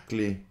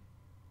exactly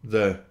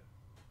the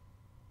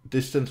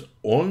distance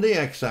on the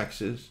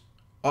x-axis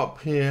up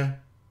here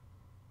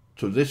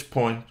to this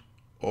point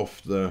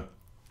of the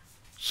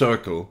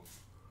circle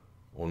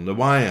on the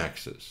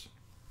y-axis.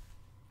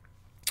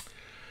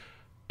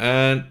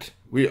 And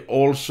we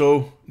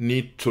also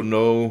need to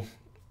know,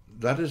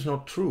 that is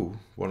not true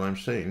what I'm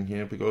saying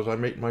here, because I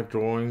made my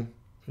drawing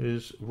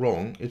is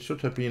wrong. It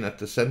should have been at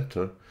the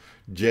center.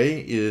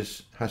 J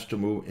has to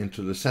move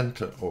into the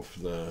center of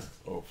the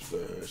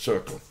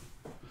circle.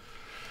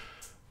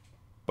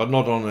 but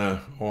not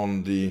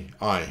on the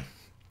I.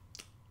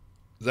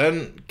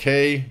 Then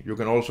K, you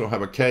can also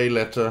have a K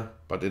letter,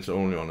 but it's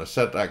only on a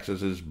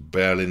Z-axis, it's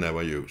barely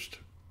never used.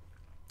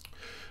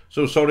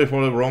 So sorry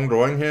for the wrong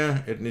drawing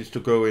here, it needs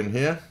to go in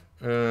here.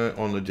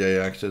 On the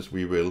J-axis,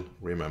 we will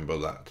remember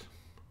that.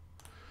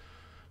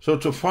 So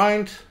to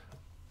find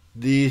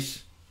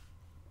these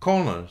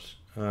corners,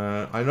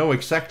 I know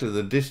exactly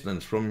the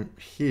distance from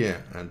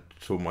here and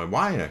to my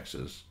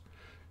Y-axis.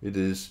 It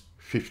is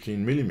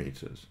 15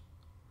 millimeters.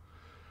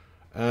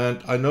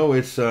 And I know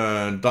it's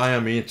a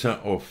diameter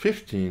of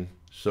 15,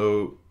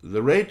 so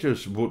the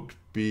radius would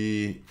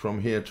be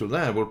from here to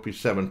there would be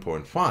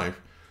 7.5.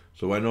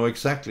 So I know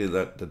exactly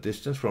that the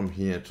distance from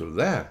here to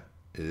there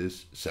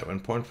is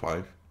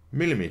 7.5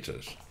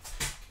 millimeters.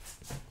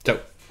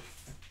 So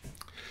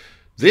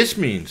this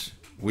means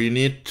we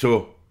need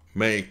to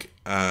make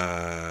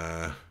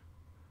a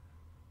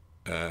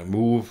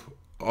move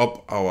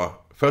up our,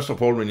 first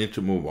of all we need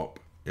to move up,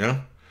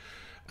 yeah?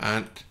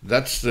 And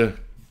that's the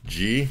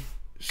G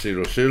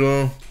 0,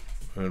 0,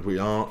 and we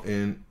are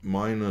in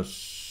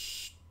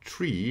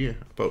 -3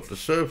 about the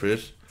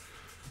surface,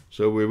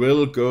 so we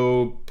will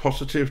go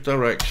positive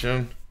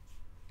direction,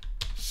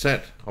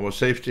 set our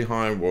safety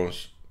high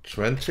was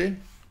 20,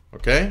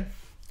 okay,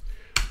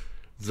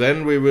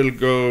 then we will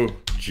go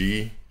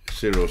G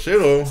 0,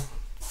 0,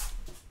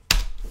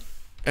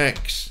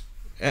 X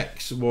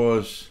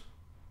was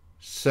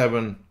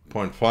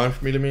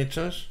 7.5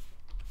 millimeters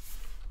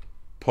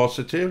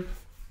positive,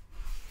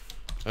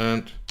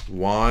 and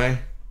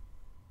Y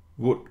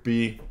would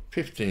be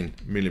 15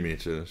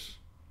 millimeters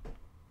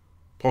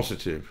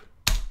positive,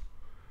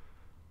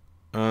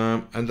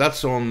 and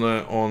that's on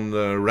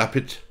the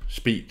rapid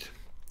speed.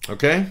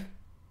 Okay,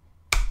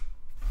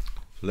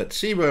 let's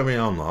see where we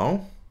are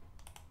now.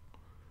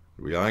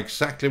 We are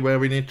exactly where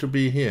we need to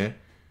be here.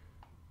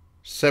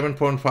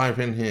 7.5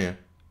 in here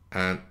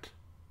and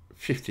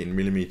 15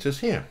 millimeters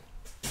here.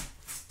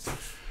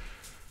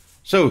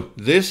 So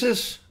this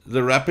is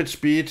the rapid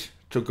speed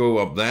to go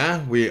up there.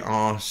 We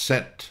are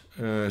set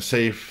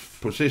safe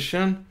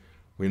position.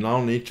 We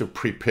now need to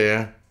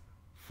prepare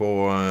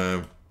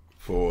for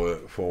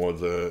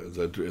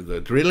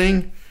the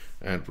drilling,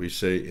 and we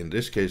say, in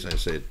this case I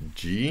said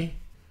G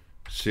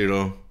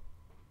 0,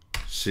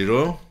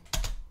 0,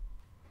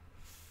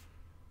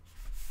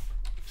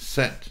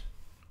 set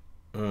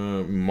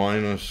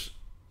minus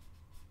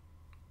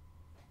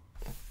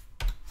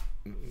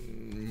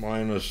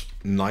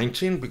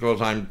 19,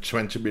 because I'm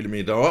 20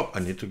 millimeter up, I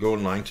need to go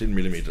 19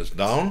 millimeters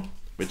down,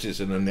 which is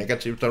in a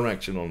negative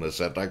direction on the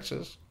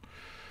Z-axis,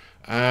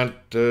 and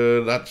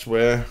that's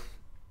where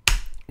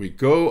we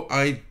go.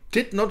 I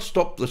did not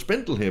stop the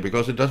spindle here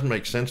because it doesn't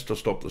make sense to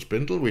stop the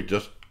spindle. We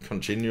just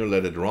continue,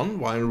 let it run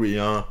while we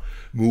are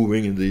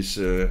moving in these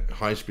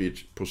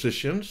high-speed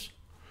positions.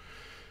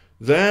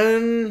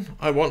 Then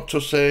I want to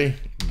say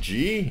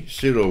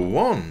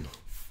G01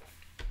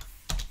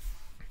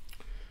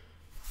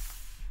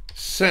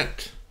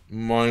 set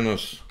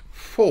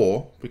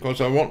 -4, because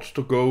I want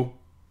to go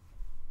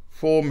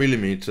 4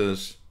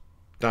 millimeters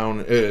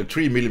down,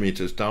 3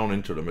 millimeters down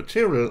into the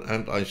material,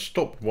 and I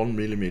stopped 1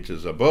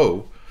 millimeters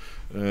above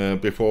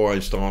before I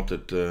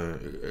started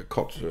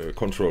cut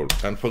control.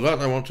 And for that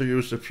I want to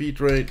use the feed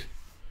rate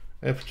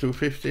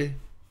F250.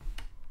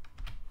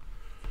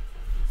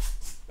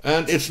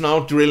 And it's now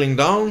drilling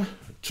down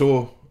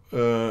to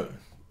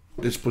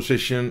this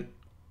position.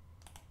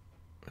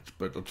 It's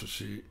better to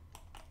see.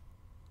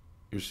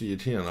 You see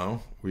it here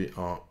now. We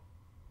are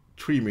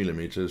 3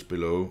 millimeters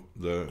below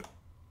the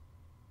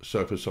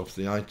surface of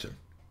the item.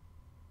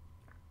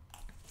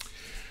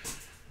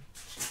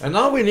 And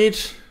now we need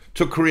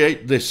to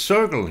create this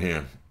circle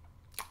here.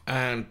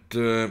 And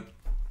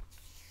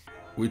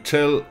we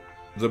tell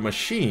the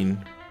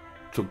machine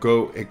to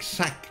go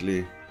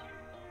exactly,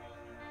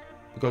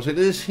 because it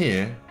is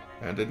here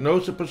and it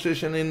knows the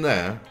position in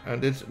there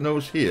and it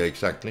knows here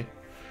exactly.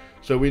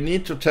 So we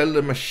need to tell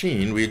the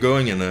machine we're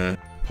going in a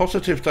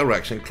positive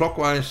direction,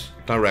 clockwise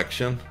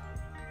direction,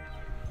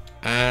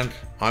 and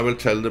I will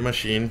tell the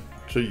machine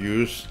to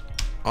use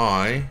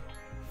I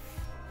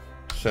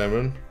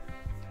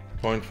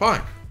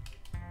 7.5,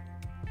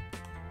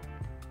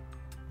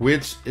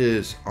 which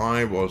is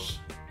I was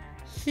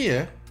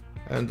here,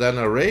 and then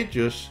a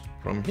radius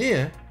from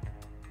here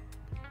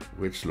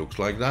which looks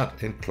like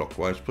that in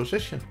clockwise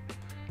position.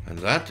 And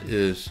that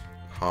is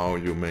how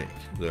you make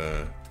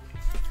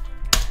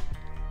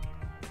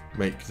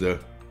the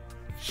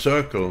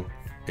circle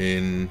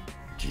in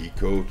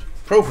G-code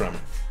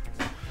programming.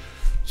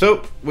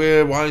 So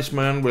where wise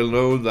man will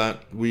know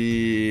that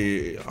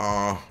we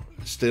are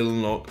still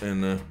not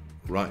in the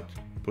right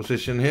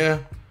position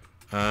here,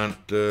 and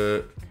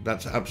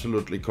that's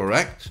absolutely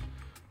correct.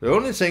 The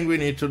only thing we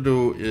need to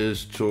do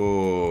is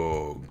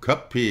to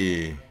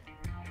copy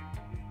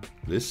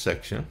this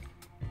section,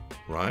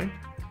 right?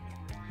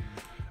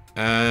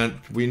 And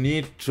we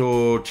need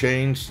to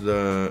change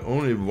the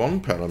only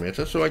one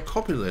parameter, so I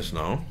copy this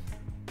now.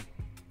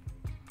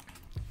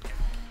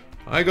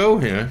 I go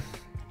here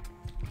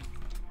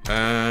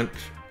and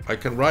I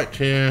can write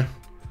here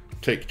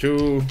take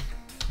 2,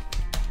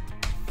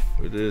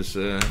 it is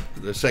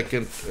the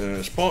second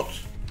spot.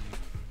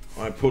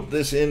 I put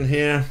this in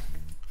here,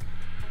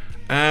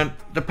 and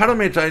the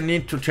parameter I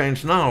need to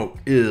change now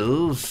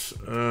is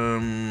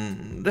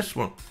this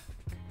one,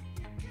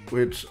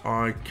 which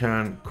I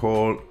can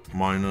call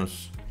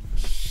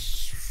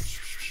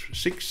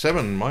 -6,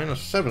 7,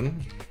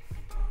 -7.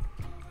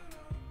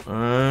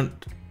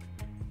 And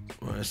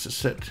where's the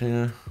set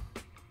here?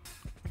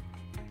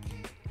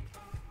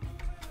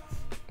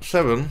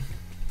 7.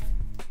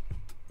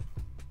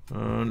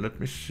 Let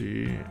me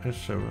see,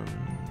 S7.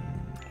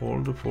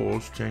 All the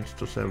false change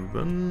to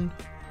 7.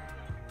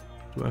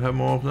 Do I have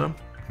more of them?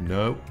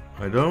 No,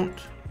 I don't.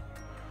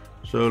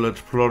 So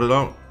let's plot it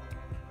out.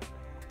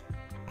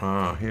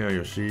 Here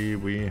you see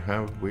we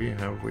have,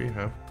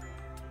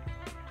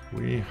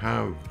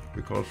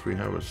 because we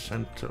have a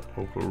center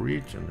of a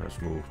region has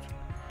moved.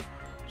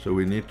 So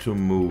we need to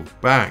move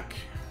back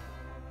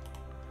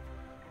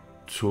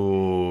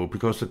to,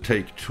 because the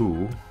take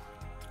 2.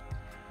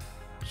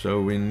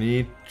 So we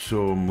need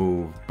to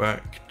move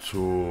back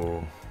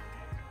to,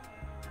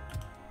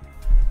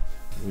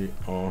 we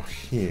are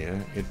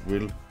here, it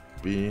will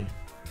be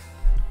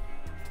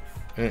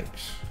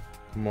x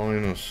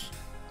minus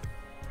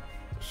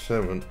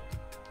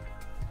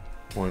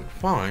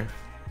 7.5,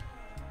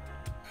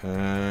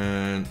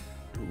 and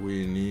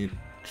we need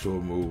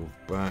to move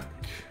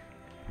back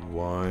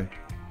y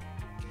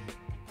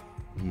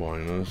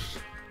minus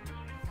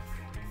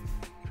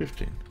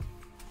 15.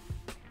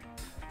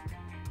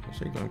 I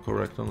think I'm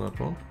correct on that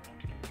one.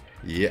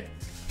 Yeah,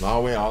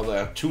 now we are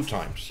there 2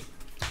 times.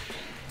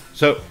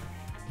 So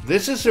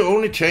this is the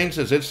only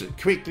changes. It's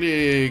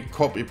quickly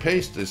copy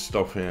paste this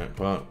stuff here,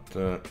 but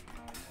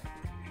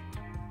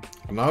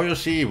now you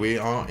see we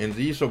are in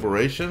these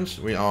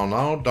operations. We are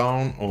now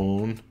down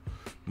on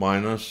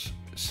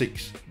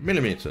 -6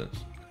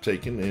 millimeters,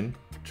 taking in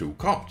 2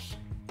 cards.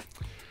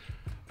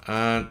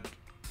 And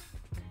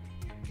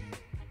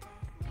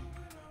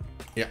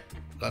yeah,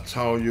 that's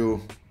how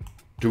you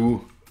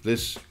do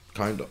this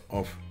kind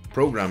of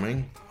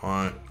programming.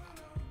 I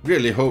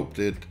really hope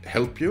it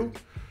helped you,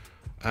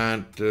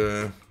 and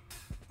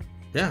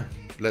yeah,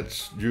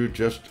 you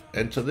just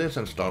enter this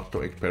and start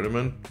to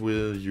experiment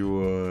with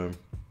your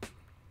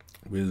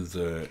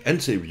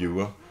NC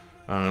viewer,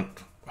 and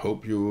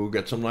hope you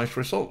get some nice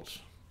results.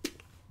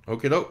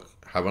 Okay, doke,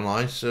 have a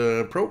nice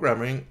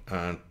programming,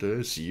 and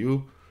see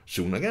you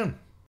soon again.